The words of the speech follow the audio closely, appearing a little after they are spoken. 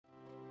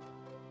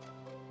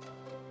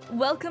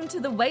Welcome to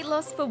the Weight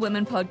Loss for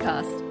Women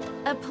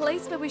podcast, a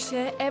place where we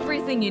share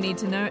everything you need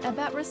to know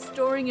about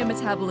restoring your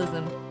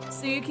metabolism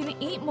so you can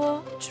eat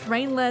more,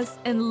 train less,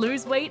 and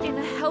lose weight in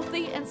a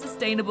healthy and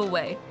sustainable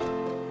way.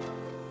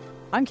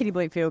 I'm Kitty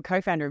Bleakfield,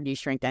 co-founder of New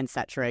Strength and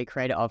Saturate,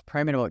 creator of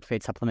pro-metabolic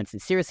food supplements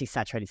and seriously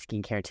saturated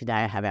skincare. Today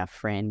I have our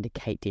friend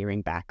Kate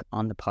Deering back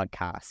on the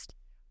podcast.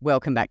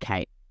 Welcome back,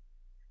 Kate.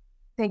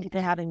 Thank you for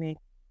having me.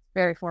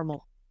 Very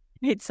formal.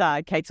 It's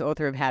Kate's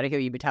author of How to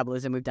Heal Your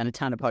Metabolism. We've done a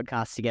ton of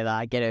podcasts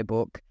together. Get her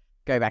book,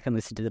 go back and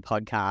listen to the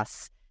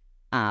podcasts.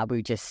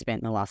 We just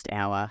spent the last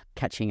hour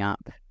catching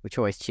up, which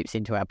always chips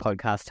into our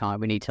podcast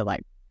time. We need to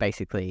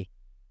basically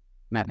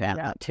map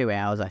out 2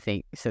 hours, I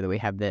think, so that we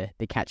have the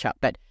catch up.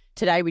 But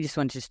today we just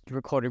want to just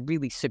record a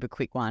really super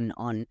quick one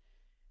on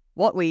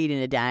what we eat in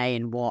a day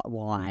and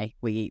why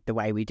we eat the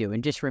way we do.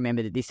 And just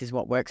remember that this is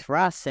what works for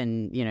us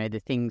and, you know, the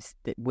things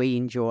that we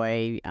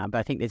enjoy. But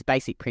I think there's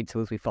basic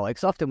principles we follow.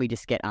 Because often we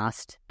just get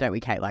asked, don't we,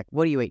 Kate,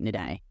 what do you eat in a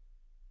day?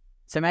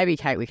 So maybe,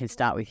 Kate, we can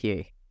start with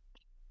you.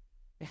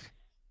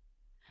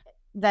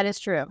 That is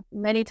true.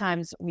 Many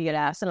times we get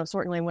asked, and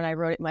certainly when I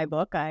wrote my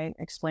book, I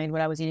explained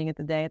what I was eating at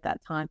the day at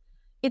that time.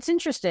 It's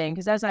interesting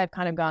because as I've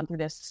kind of gone through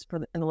this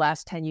in the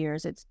last 10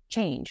 years, it's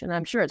changed. And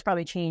I'm sure it's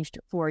probably changed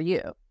for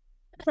you.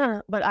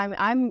 But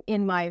I'm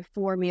in my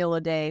 4 meal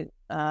a day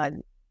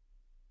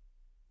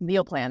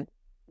meal plan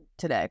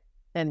today.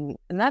 And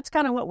that's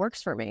kind of what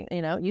works for me.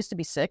 You know, it used to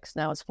be 6,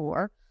 now it's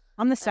 4.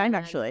 I'm the same,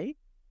 actually.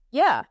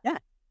 Yeah.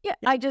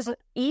 I just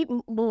eat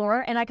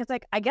more. And I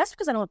guess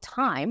because I don't have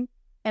time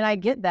and I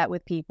get that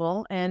with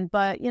people.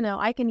 But, you know,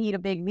 I can eat a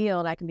big meal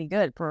and I can be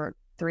good for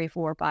 3,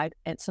 4, 5,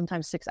 and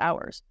sometimes 6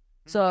 hours.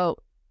 So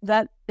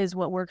that is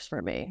what works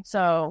for me.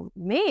 So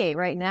me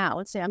right now,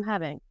 let's say I'm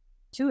having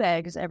 2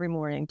 eggs every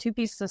morning, 2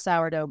 pieces of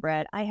sourdough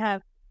bread. I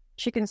have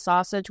chicken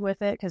sausage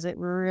with it because it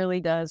really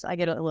does. I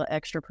get a little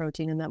extra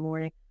protein in that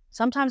morning.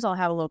 Sometimes I'll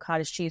have a little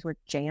cottage cheese with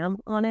jam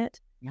on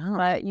it. Yeah.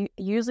 But you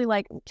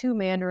usually 2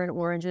 mandarin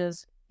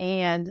oranges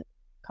and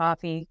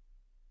coffee,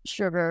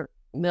 sugar,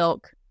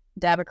 milk,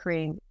 dab of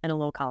cream, and a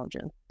little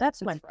collagen.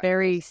 That's my breakfast.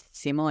 Very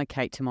similar,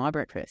 Kate, to my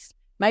breakfast.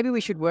 Maybe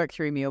we should work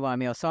through meal by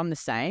meal. So I'm the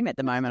same at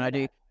the moment. I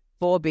do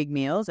 4 big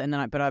meals, and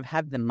then but I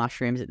have the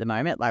mushrooms at the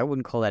moment. I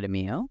wouldn't call that a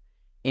meal.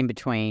 In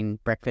between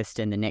breakfast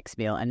and the next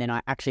meal, and then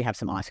I actually have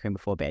some ice cream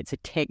before bed. So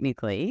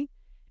technically,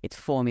 it's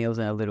 4 meals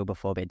and a little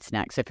before bed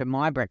snack. So for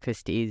my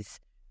breakfast is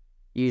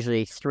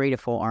usually 3 to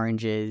 4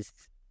 oranges,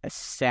 a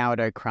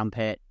sourdough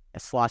crumpet, a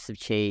slice of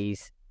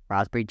cheese,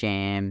 raspberry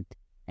jam,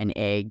 an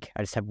egg.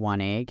 I just have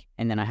 1 egg,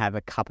 and then I have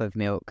a cup of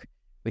milk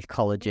with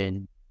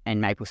collagen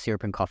and maple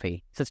syrup and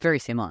coffee. So it's very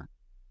similar.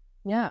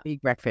 Yeah,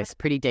 big breakfast,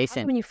 pretty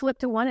decent. When you flip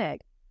to 1 egg,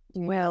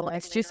 well,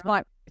 it's just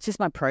my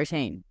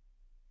protein.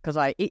 Because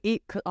I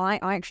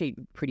actually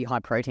pretty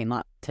high protein.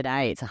 Like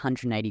today, it's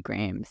 180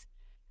 grams.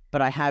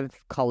 But I have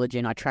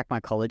collagen. I track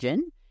my collagen.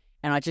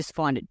 And I just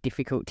find it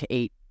difficult to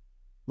eat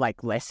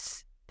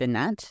less than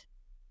that.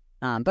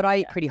 But I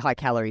eat pretty high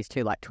calories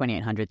too,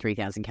 2,800,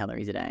 3,000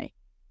 calories a day.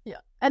 Yeah.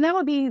 And that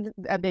would be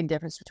a big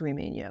difference between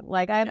me and you.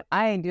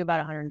 I do about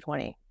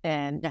 120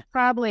 and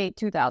probably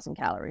 2,000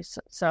 calories.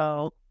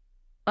 So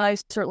I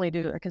certainly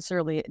do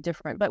considerably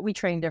different. But we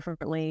train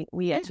differently.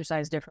 We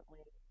exercise differently.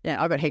 Yeah,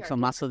 I've got heaps more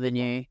muscle than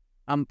you.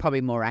 I'm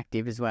probably more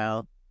active as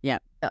well. Yeah.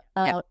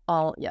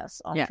 All true.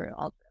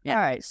 Yeah. All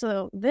right.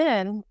 So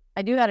then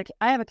I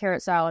have a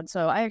carrot salad.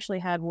 So I actually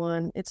had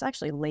one. It's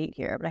actually late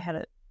here, but I had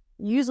it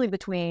usually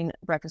between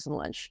breakfast and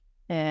lunch.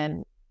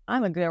 And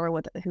I'm a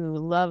girl who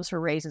loves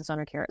her raisins on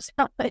her carrot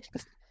salad.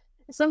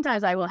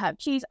 Sometimes I will have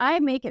cheese. I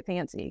make it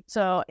fancy.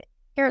 So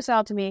carrot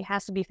salad to me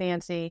has to be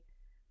fancy.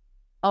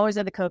 Always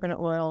add the coconut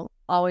oil.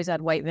 Always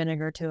add white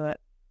vinegar to it.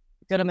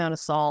 Good amount of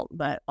salt,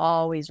 but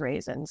always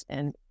raisins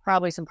and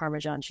probably some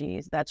Parmesan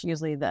cheese. That's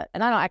usually and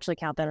I don't actually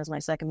count that as my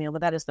second meal,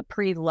 but that is the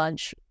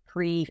pre-lunch,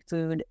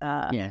 pre-food,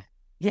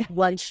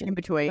 lunch in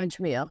between lunch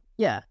meal.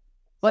 Yeah.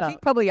 Well, I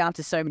think probably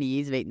after so many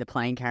years of eating the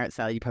plain carrot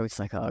salad, you're probably just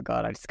oh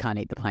God, I just can't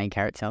eat the plain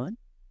carrot salad.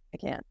 I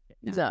can't.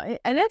 No. So,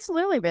 and it's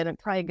literally been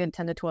probably a good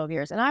 10 to 12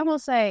 years. And I will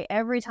say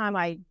every time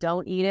I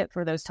don't eat it,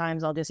 for those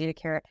times I'll just eat a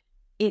carrot,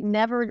 it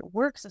never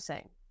works the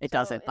same. It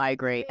doesn't. I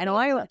agree. And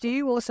do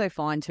you also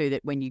find too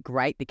that when you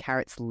grate the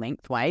carrots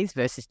lengthways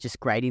versus just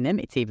grating them,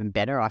 it's even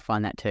better? I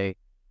find that too.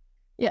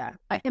 Yeah.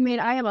 I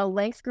mean, I am a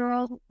length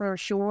girl for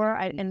sure.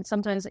 And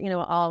sometimes,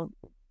 I'll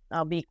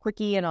be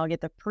quickie and I'll get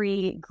the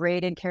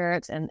pre-grated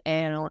carrots and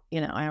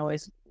I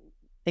always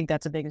think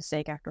that's a big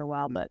mistake after a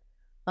while. But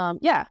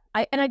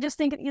I just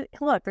think,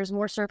 look, there's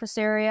more surface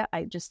area.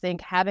 I just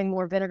think having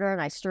more vinegar and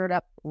I stir it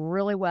up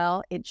really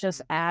well, it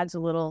just adds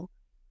a little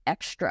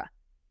extra.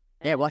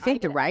 Yeah, well, I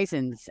think the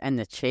raisins and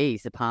the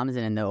cheese, the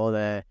Parmesan and the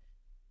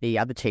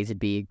other cheese would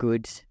be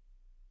it'd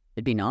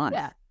be nice.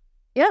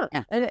 Yeah.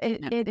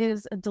 It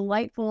is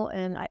delightful,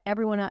 and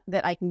everyone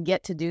that I can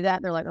get to do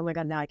that, they're like, oh my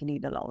God, now I can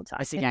eat it all the time.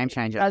 It's a game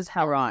changer. That's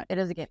how right. It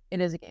is a game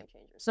changer.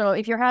 So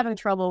if you're having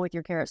trouble with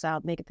your carrot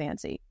salad, make it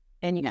fancy.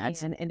 And you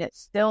can, and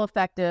it's still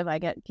effective. I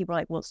get people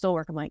like, will it still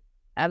work? I'm like,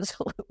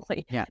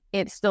 Absolutely. Yeah.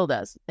 It still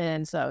does.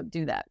 And so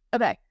do that.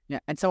 Okay. Yeah.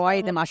 And so I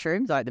eat the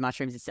mushrooms. I eat the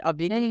mushrooms. I've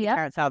been eating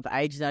carrot salad for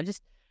ages. And I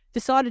just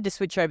decided to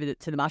switch over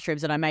to the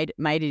mushrooms, and I made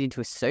it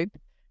into a soup.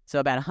 So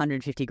about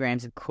 150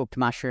 grams of cooked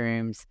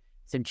mushrooms,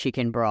 some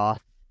chicken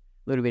broth,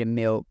 a little bit of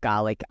milk,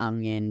 garlic,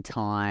 onion,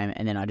 thyme,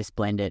 and then I just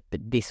blend it.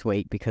 But this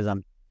week, because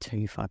I'm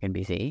too fucking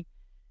busy,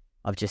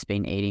 I've just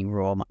been eating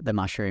the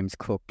mushrooms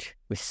cooked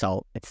with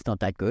salt. It's not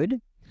that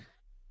good.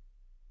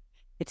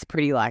 It's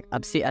pretty like,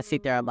 I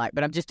sit there, I'm like,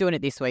 but I'm just doing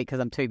it this week because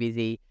I'm too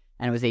busy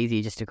and it was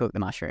easier just to cook the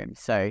mushrooms.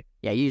 So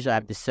yeah, usually I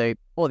have the soup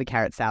or the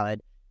carrot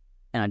salad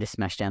and I just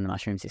smash down the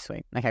mushrooms this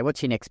week. Okay,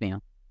 what's your next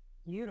meal?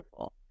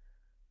 Beautiful.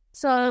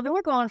 So then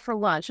we're going for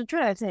lunch. I'm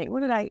trying to think, what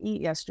did I eat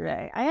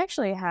yesterday? I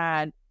actually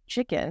had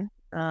chicken.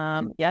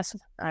 Yes,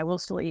 I will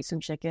still eat some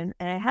chicken.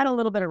 And I had a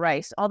little bit of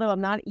rice, although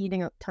I'm not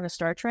eating a ton of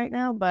starch right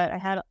now, but I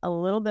had a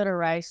little bit of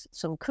rice,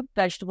 some cooked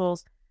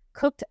vegetables,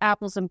 cooked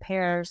apples and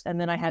pears,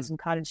 and then I had some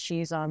cottage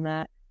cheese on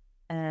that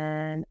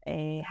and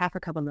a half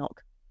a cup of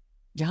milk.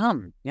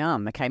 Yum.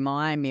 Okay,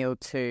 my meal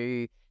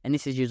too, and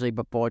this is usually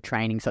before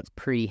training, so it's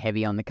pretty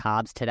heavy on the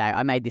carbs today.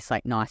 I made this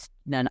like nice,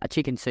 a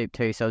chicken soup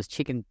too. So it was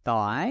chicken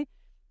thigh,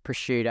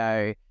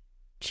 prosciutto,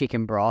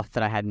 chicken broth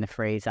that I had in the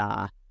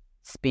freezer,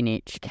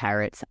 spinach,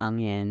 carrots,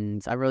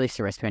 onions. I released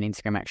a recipe on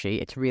Instagram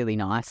actually. It's really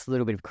nice, a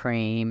little bit of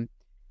cream.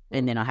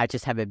 And then I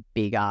just have a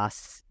big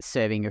ass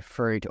serving of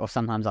fruit, or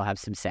sometimes I'll have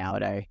some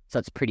sourdough. So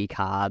it's pretty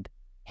carb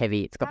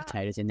heavy. It's got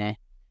potatoes in there.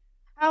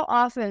 How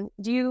often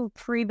do you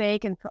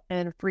pre-bake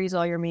and freeze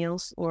all your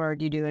meals, or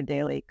do you do a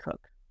daily cook?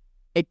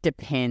 It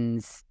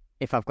depends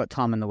if I've got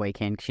time on the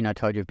weekend, because I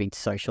told you I've been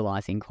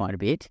socialising quite a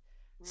bit.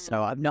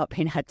 So I've not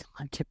been had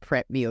time to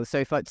prep meals. So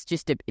if it's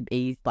just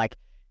if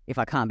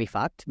I can't be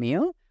fucked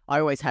meal, I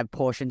always have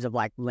portions of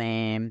like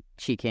lamb,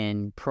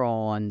 chicken,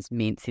 prawns,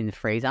 mince in the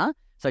freezer.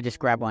 So I just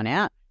grab one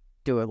out,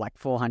 do it like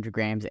 400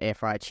 grams of air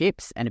fried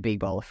chips and a big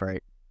bowl of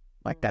fruit.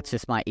 Like that's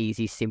just my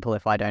easy, simple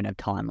if I don't have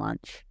time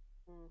lunch.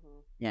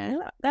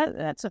 Yeah.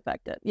 That's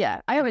effective.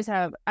 Yeah. I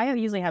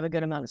usually have a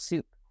good amount of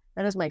soup.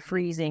 That is my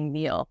freezing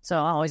meal. So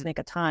I always make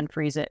a ton,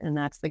 freeze it, and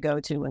that's the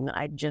go-to when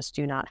I just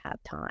do not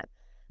have time.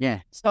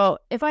 Yeah. So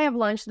if I have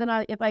lunch, then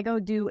if I go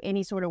do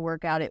any sort of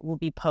workout, it will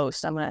be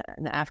post. I'm an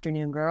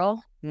afternoon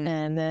girl,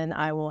 and then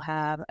I will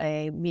have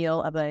a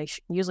meal of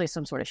usually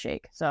some sort of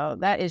shake. So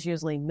that is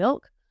usually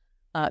milk.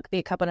 It could be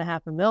a cup and a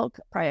half of milk,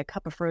 probably a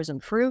cup of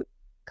frozen fruit,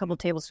 a couple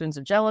tablespoons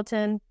of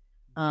gelatin.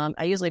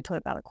 I usually put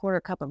about a quarter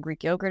cup of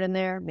Greek yogurt in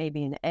there,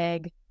 maybe an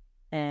egg,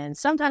 and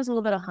sometimes a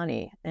little bit of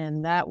honey.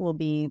 And that will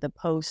be the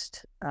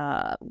post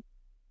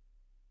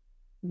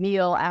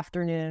meal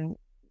afternoon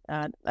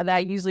that I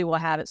usually will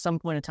have at some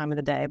point in time of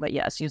the day. But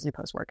yes, usually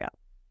post-workout.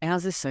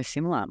 Ours is so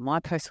similar. My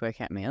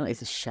post-workout meal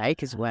is a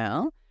shake as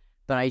well,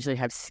 but I usually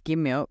have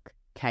skim milk,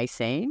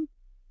 casein,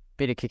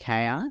 bit of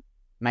cacao,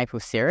 maple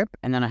syrup,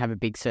 and then I have a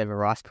big serve of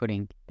rice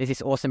pudding. There's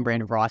this awesome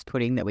brand of rice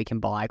pudding that we can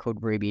buy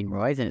called Ruby and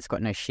Roy's, and it's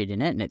got no shit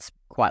in it, and it's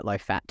quite low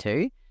fat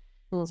too.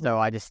 Mm-hmm. So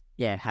I just,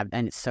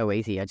 and it's so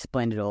easy. I just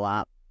blend it all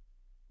up,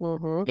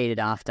 eat it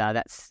after.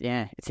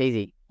 It's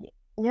easy.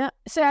 Yeah.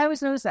 So I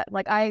always notice that.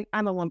 Like I'm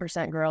a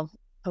 1% girl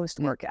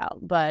post-workout,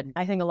 but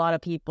I think a lot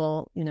of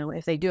people,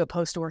 if they do a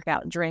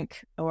post-workout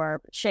drink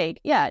or shake,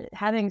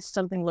 having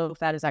something low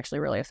fat is actually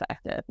really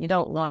effective. You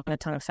don't want a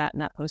ton of fat in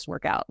that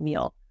post-workout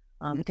meal.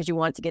 Because you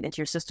want it to get into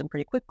your system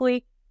pretty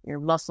quickly. Your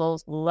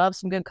muscles love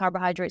some good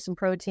carbohydrates and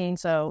protein.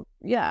 So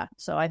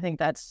I think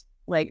that's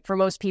like for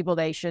most people,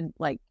 they should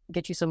like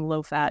get you some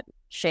low fat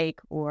shake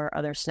or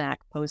other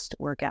snack post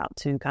workout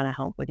to kind of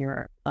help with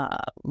your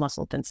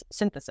muscle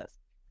synthesis.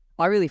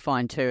 I really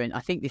find too, and I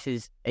think this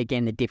is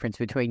again the difference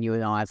between you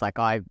and I, is like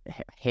I've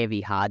heavy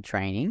hard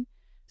training.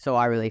 So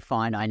I really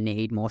find I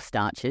need more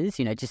starches,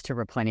 just to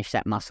replenish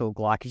that muscle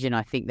glycogen.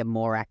 I think the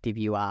more active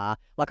you are,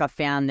 like I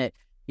found that,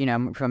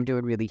 if I'm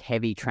doing really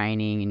heavy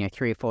training,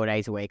 3 or 4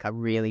 days a week, I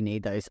really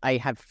need those. I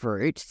have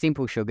fruit,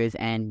 simple sugars,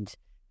 and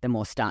the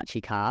more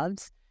starchy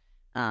carbs.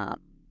 But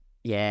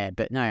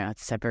no,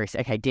 it's so very...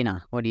 Okay,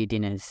 dinner. What are your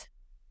dinners?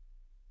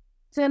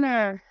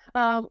 Dinner,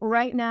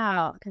 right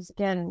now, because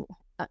again,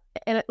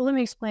 and let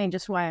me explain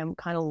just why I'm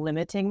kind of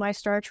limiting my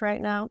starch right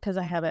now, because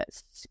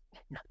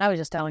I was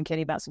just telling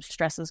Kitty about some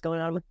stresses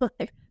going on with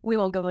life. We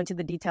won't go into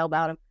the detail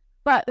about them.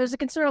 But there's a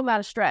considerable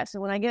amount of stress.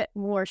 And when I get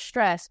more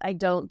stress, I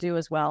don't do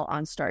as well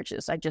on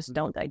starches. I just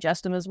don't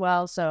digest them as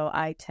well. So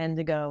I tend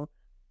to go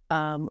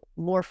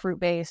more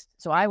fruit-based.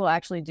 So I will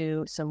actually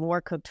do some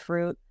more cooked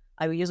fruit.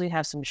 I would usually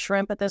have some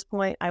shrimp at this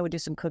point. I would do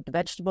some cooked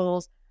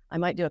vegetables. I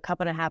might do a cup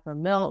and a half of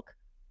milk,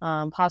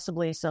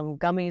 possibly some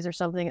gummies or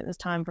something at this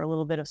time for a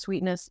little bit of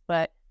sweetness.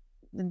 But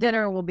the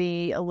dinner will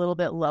be a little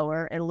bit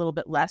lower and a little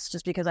bit less,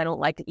 just because I don't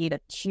like to eat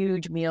a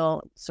huge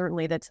meal.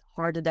 Certainly that's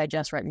hard to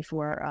digest right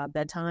before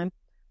bedtime.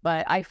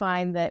 But I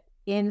find that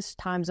in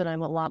times that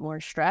I'm a lot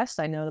more stressed,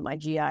 I know that my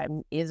GI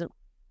is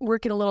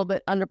working a little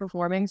bit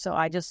underperforming. So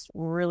I just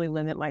really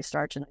limit my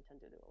starch and I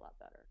tend to do a lot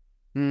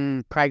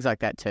better. Craig's like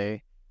that too.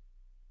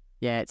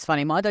 Yeah, it's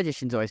funny. My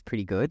digestion's always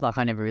pretty good. Like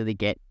I never really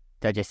get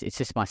digest. It's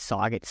just my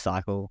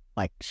cycle,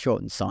 like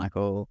shortened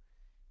cycle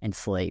and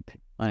sleep.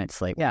 I don't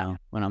sleep well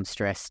when I'm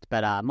stressed.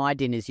 But my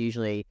dinner's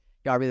usually,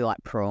 I really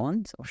like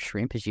prawns or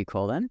shrimp, as you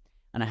call them.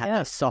 And I have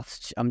those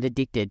soft, I'm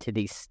addicted to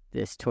these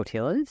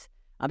tortillas.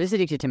 I'm just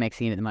addicted to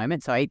Mexican at the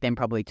moment. So I eat them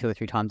probably 2 or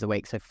 3 times a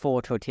week. So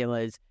 4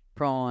 tortillas,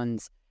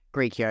 prawns,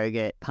 Greek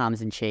yogurt,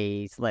 Parmesan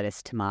cheese,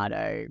 lettuce,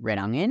 tomato, red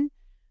onion.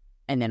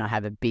 And then I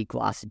have a big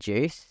glass of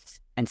juice.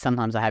 And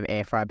sometimes I have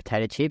air fried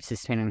potato chips,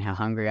 just depending on how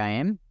hungry I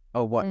am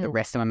or what the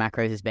rest of my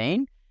macros has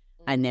been.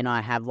 And then I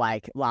have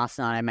last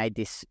night I made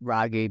this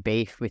ragu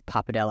beef with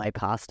pappardelle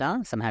pasta.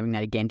 So I'm having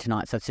that again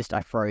tonight. So it's just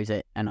I froze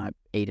it and I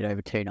eat it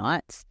over 2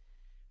 nights.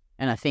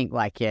 And I think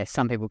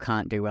some people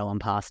can't do well on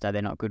pasta.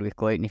 They're not good with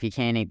gluten. If you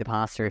can eat the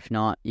pasta, if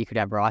not, you could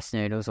have rice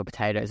noodles or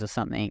potatoes or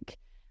something.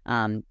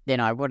 Then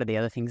what are the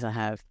other things I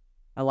have?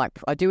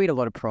 I do eat a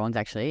lot of prawns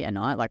actually at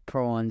night. Like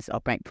prawns,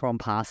 I'll make prawn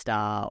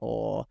pasta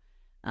or,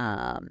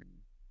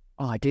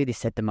 I do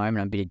this at the moment.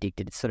 I'm a bit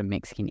addicted. It's sort of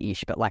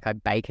Mexican-ish, but I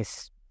bake a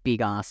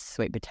big ass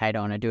sweet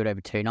potato and I do it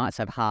over 2 nights.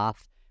 I have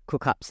half,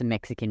 cook up some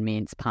Mexican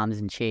mince,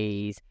 Parmesan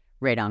cheese,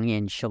 red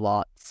onion,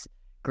 shallots,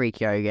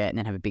 Greek yogurt, and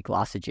then have a big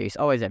glass of juice.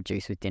 I always have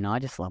juice with dinner. I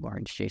just love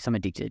orange juice. I'm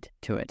addicted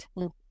to it.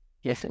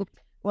 Yes.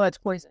 Well, it's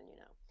poison,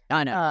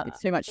 I know.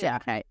 It's too much sugar.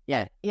 Okay.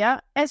 Yeah. Yeah.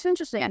 It's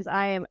interesting because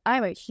I'm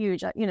a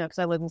huge, because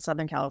I live in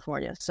Southern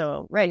California,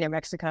 so right near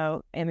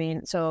Mexico. I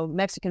mean, so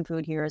Mexican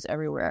food here is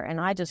everywhere.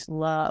 And I just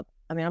love,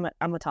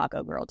 I'm a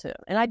taco girl too.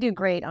 And I do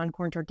great on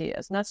corn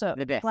tortillas. Not so,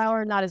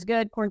 flour, not as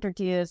good. Corn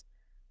tortillas,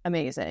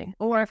 amazing.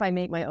 Or if I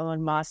make my own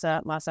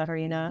masa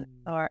harina.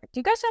 Or do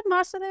you guys have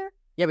masa there?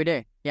 Yeah, we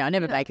do. Yeah, I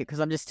never bake it because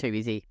I'm just too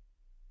busy.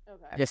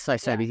 Okay. Just so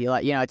busy.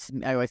 I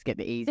always get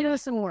the easy. It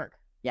was some work.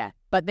 Yeah,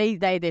 but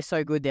they're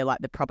so good. They're like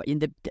the proper.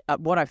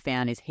 What I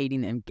found is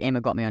heating them.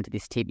 Emma got me onto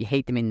this tip. You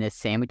heat them in the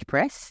sandwich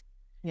press.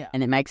 Yeah.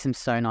 And it makes them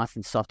so nice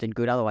and soft and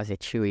good. Otherwise, they're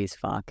chewy as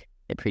fuck.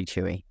 They're pretty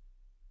chewy.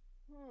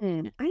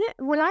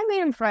 When I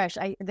made them fresh,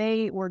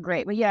 they were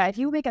great. But yeah, if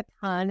you make a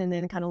ton and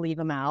then kind of leave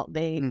them out,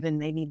 then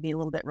they need to be a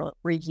little bit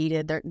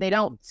reheated. They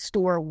don't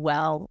store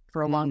well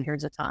for a long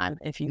periods of time.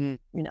 If you,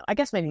 I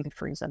guess maybe you could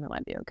freeze them. It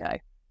might be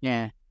okay.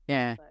 Yeah.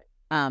 But,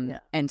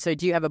 And so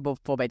do you have a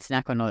before-bed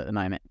snack or not at the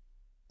moment?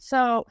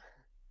 So,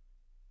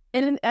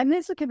 and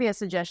this could be a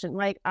suggestion.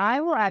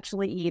 I will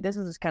actually eat. This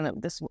is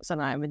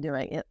something I've been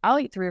doing. I'll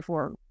eat 3 or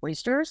 4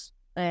 oysters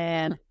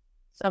and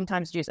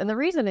sometimes juice. And the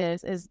reason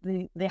is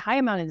the high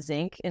amount of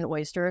zinc in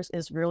oysters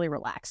is really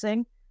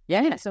relaxing.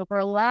 Yeah. So for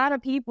a lot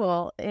of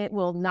people, it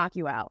will knock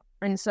you out.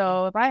 And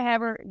so if I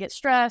ever get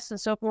stressed and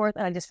so forth,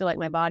 and I just feel like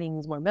my body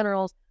needs more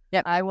minerals,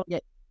 I will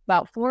get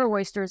about 4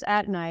 oysters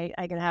at night.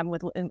 I can have them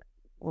with a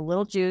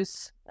little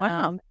juice.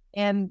 Wow.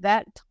 And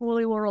that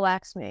totally will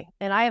relax me.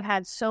 And I have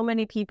had so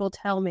many people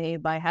tell me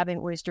by having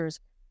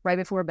oysters right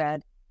before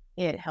bed,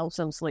 it helps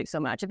them sleep so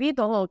much. If you eat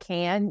the whole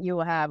can, you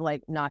will have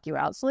knock you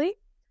out sleep.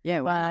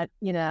 Yeah. But,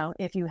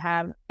 if you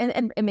have,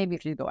 and maybe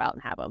if you go out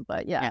and have them,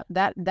 but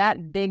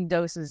that big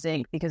dose of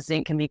zinc, because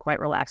zinc can be quite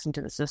relaxing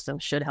to the system,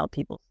 should help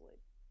people sleep.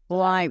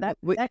 Well,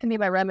 that can be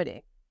my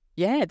remedy.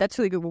 Yeah, that's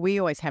really good. Well, we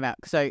always have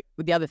so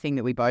the other thing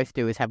that we both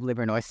do is have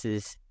liver and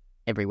oysters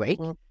every week.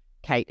 Mm-hmm.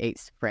 Kate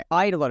eats fresh.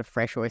 I eat a lot of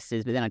fresh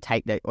oysters, but then I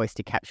take the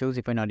oyster capsules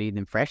if we're not eating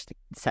them fresh.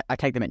 I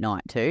take them at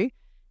night too.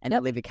 And the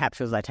liver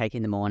capsules I take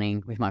in the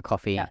morning with my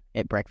coffee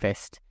at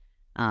breakfast.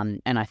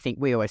 And I think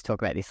we always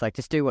talk about this,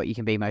 just do what you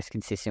can be most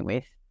consistent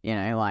with.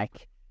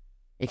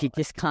 If you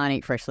just can't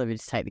eat fresh liver,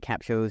 just take the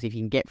capsules. If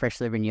you can get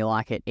fresh liver and you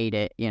like it, eat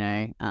it,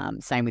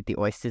 Same with the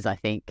oysters, I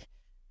think.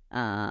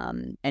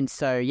 And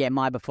so,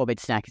 my before bed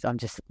snack is I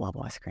just love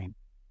ice cream.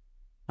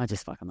 I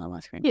just fucking love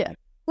ice cream. Yeah.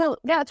 Well,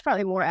 it's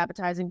probably more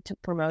appetizing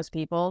for most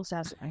people. So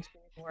ice cream.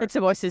 It's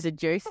some oysters and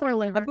juice. Or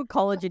liver. I put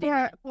collagen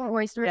in. Or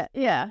oysters.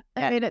 Yeah.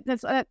 I mean,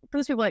 that's for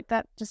those people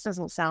that just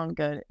doesn't sound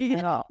good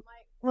at all.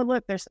 Well,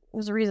 look, there's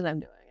a reason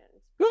I'm doing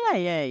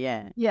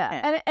it.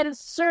 Yeah. And it's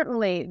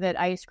certainly that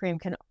ice cream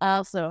can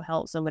also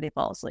help somebody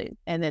fall asleep.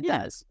 And it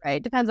does, right?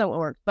 It depends on what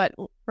works. But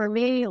for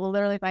me,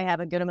 literally, if I have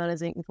a good amount of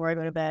zinc before I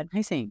go to bed,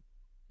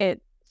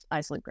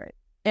 I sleep great.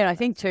 And I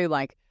think too,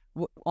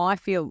 I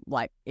feel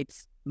like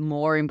it's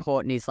more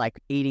important is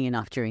eating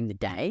enough during the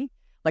day.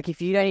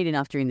 If you don't eat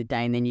enough during the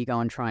day and then you go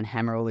and try and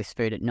hammer all this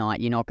food at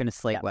night, you're not going to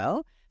sleep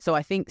well. So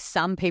I think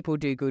some people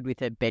do good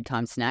with a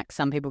bedtime snack.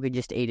 Some people can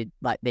just eat it,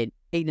 they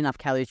eat enough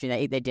calories during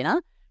they eat their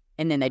dinner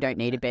and then they don't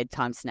need a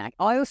bedtime snack.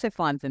 I also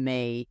find for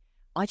me,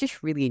 I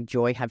just really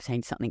enjoy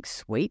having something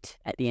sweet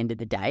at the end of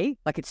the day.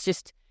 It's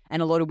just,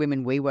 and a lot of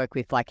women we work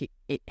with,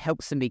 it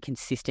helps them be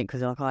consistent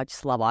because they're like, I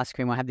just love ice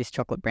cream. I have this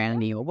chocolate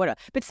brownie or whatever.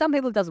 But some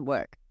people it doesn't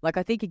work.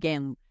 I think,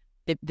 again,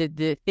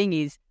 the thing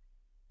is,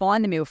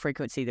 find the meal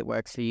frequency that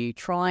works for you.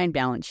 Try and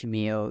balance your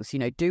meals.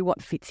 Do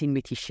what fits in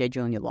with your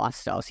schedule and your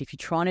lifestyle. So if you're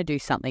trying to do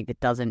something that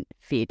doesn't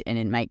fit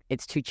and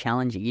it's too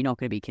challenging, you're not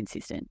going to be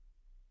consistent.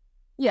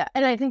 Yeah,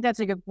 and I think that's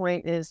a good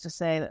point is to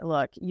say that,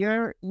 look,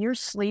 your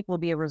sleep will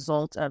be a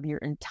result of your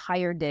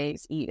entire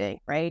day's eating,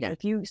 right? Yeah.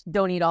 If you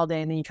don't eat all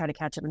day and then you try to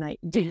catch up at night,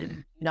 you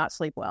do not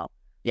sleep well.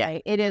 Yeah.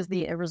 Right? It is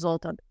the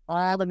result of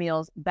all the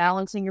meals,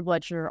 balancing your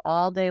blood sugar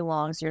all day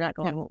long, so you're not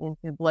going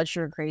into blood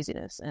sugar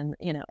craziness, and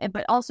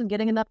but also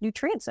getting enough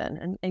nutrients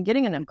in, and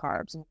getting enough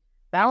carbs, and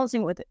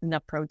balancing with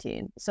enough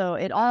protein. So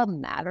it all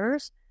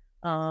matters.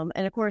 And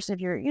of course, if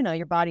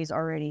your body's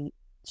already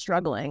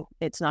struggling,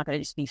 it's not going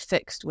to just be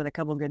fixed with a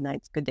couple good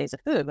days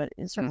of food, but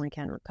it certainly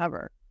can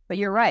recover. But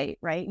you're right?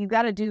 You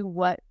got to do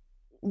what.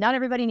 Not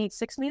everybody needs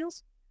 6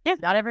 meals. Yeah.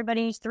 Not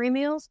everybody needs 3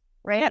 meals.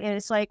 Right. Yeah. And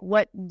it's like,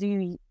 what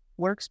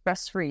works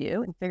best for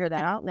you, and figure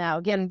that out. Now,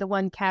 again, the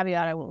one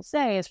caveat I will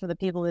say is for the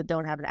people that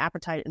don't have an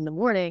appetite in the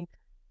morning,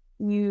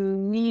 you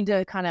need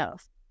to kind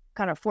of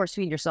force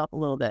feed yourself a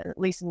little bit, at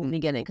least in the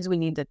beginning, because we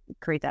need to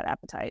create that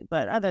appetite.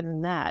 But other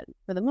than that,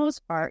 for the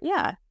most part,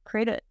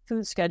 create a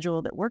food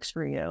schedule that works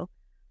for you.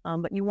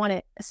 But you want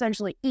to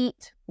essentially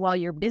eat while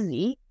you're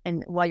busy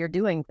and while you're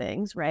doing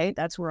things, right?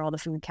 That's where all the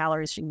food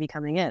calories should be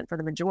coming in for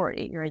the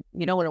majority.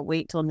 You don't want to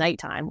wait till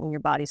nighttime when your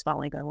body's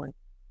finally going,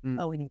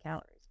 oh, we need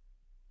calories.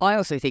 I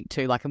also think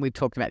too, like, and we've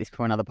talked about this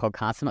before in other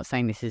podcasts, I'm not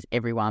saying this is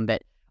everyone,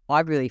 but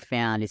I've really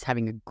found is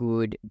having a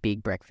good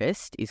big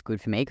breakfast is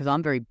good for me, because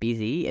I'm very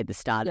busy at the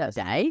start of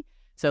the day.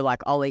 So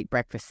like I'll eat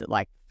breakfast at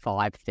like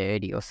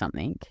 5:30 or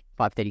something,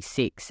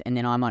 5:36, and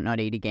then I might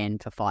not eat again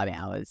for 5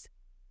 hours.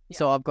 Yeah.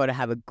 So I've got to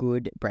have a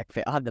good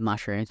breakfast. I have the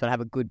mushrooms, but I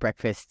have a good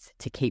breakfast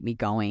to keep me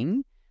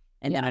going,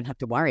 and then I don't have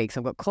to worry, because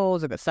I've got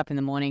calls, I've got stuff in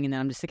the morning, and then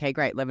I'm just, okay,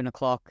 great, 11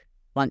 o'clock,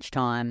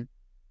 lunchtime,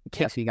 it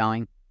keeps me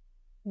going.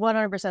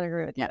 100%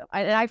 agree with you.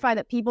 I find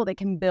that people that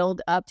can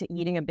build up to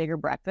eating a bigger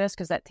breakfast,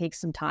 because that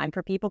takes some time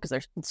for people, because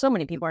there's so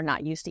many people are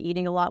not used to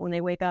eating a lot when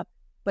they wake up.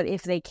 But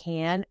if they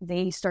can,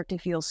 they start to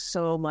feel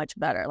so much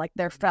better. Like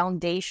their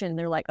foundation,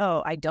 they're like,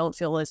 oh, I don't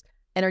feel this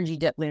energy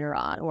dip later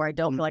on, or I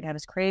don't feel like I have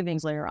this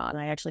cravings later on.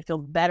 I actually feel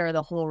better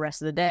the whole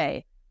rest of the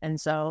day. And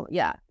so,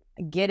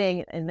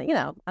 getting, and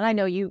I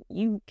know you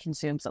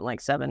consume something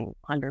like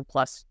 700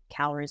 plus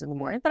calories in the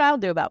morning, but I'll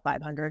do about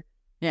 500.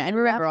 Yeah, and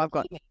remember, I've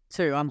got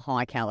too, I'm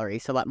high calorie,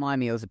 so like my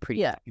meals are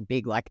pretty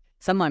big. Like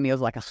some of my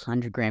meals are like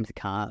 100 grams of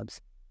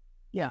carbs.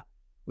 Yeah.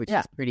 Which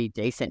is pretty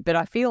decent. But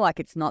I feel like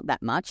it's not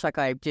that much. Like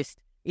it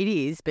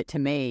is, but to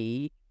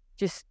me,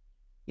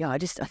 I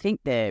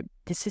think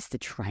it's just the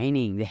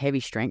training, the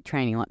heavy strength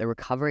training, like the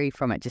recovery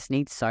from it just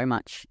needs so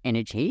much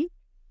energy.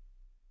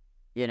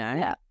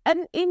 Yeah.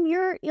 And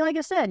like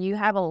I said, you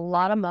have a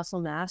lot of muscle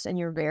mass and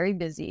you're very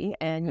busy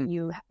and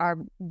you are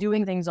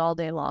doing things all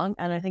day long.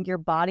 And I think your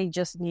body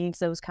just needs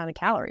those kind of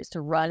calories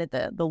to run at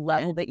the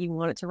level that you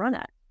want it to run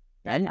at.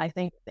 And I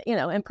think,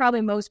 and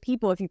probably most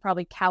people, if you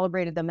probably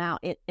calibrated them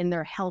out in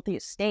their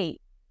healthiest state,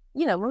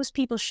 most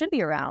people should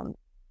be around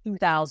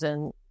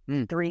 2,000,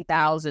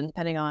 3,000,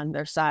 depending on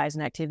their size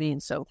and activity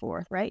and so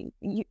forth, right?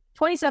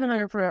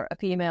 2,700 for a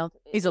female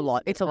is a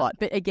lot. It's a lot.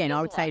 But again,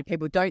 I would say to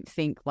people, don't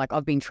think like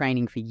I've been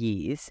training for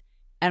years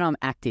and I'm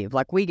active.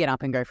 Like we get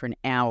up and go for an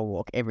hour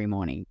walk every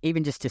morning,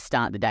 even just to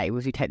start the day. We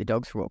take the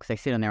dogs for walks. They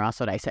sit on their ass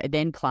all day. So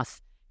then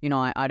plus,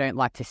 I don't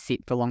like to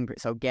sit for long,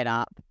 so I'll get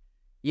up,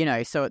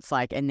 so it's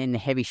like, and then the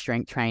heavy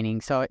strength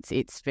training. So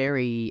it's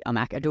very,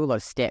 I do a lot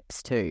of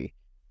steps too,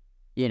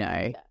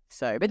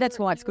 so, but that's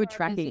why it's good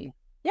tracking.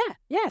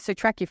 Yeah. So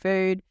track your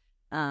food,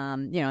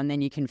 and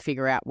then you can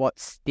figure out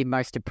what's the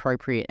most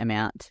appropriate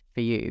amount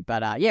for you.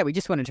 But we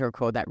just wanted to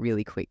record that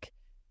really quick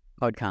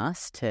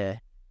podcast to,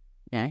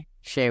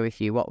 share with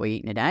you what we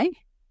eat in a day.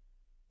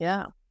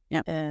 Yeah.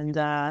 And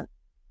that,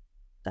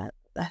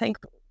 I think,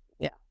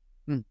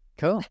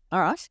 cool.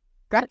 All right.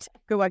 Great.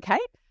 Good one, Kate.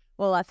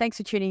 Well, thanks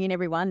for tuning in,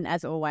 everyone.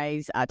 As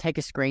always, take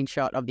a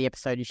screenshot of the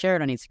episode and share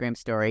it on Instagram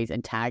stories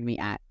and tag me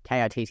at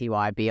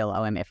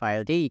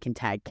KITTYBLOMFILD. You can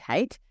tag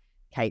Kate.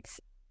 Kate's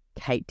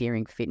Kate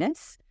Deering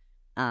Fitness,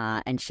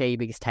 and share your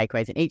biggest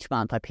takeaways. And each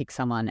month I pick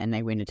someone and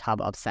they win a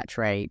tub of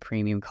Saturé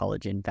Premium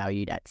Collagen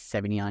valued at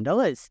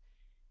 $79.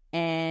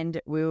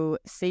 And we'll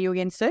see you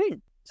again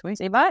soon. Sweet.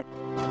 See you, bye.